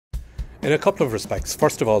In a couple of respects.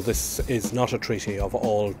 First of all, this is not a treaty of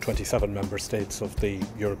all 27 member states of the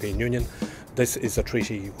European Union. This is a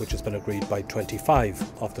treaty which has been agreed by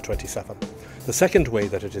 25 of the 27. The second way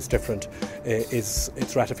that it is different is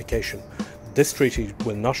its ratification. This treaty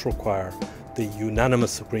will not require the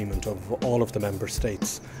unanimous agreement of all of the member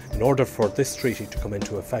states. In order for this treaty to come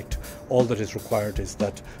into effect, all that is required is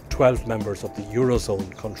that 12 members of the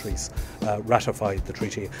Eurozone countries ratify the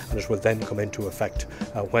treaty, and it will then come into effect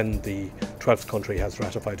when the 12th country has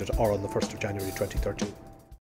ratified it, or on the 1st of January 2013.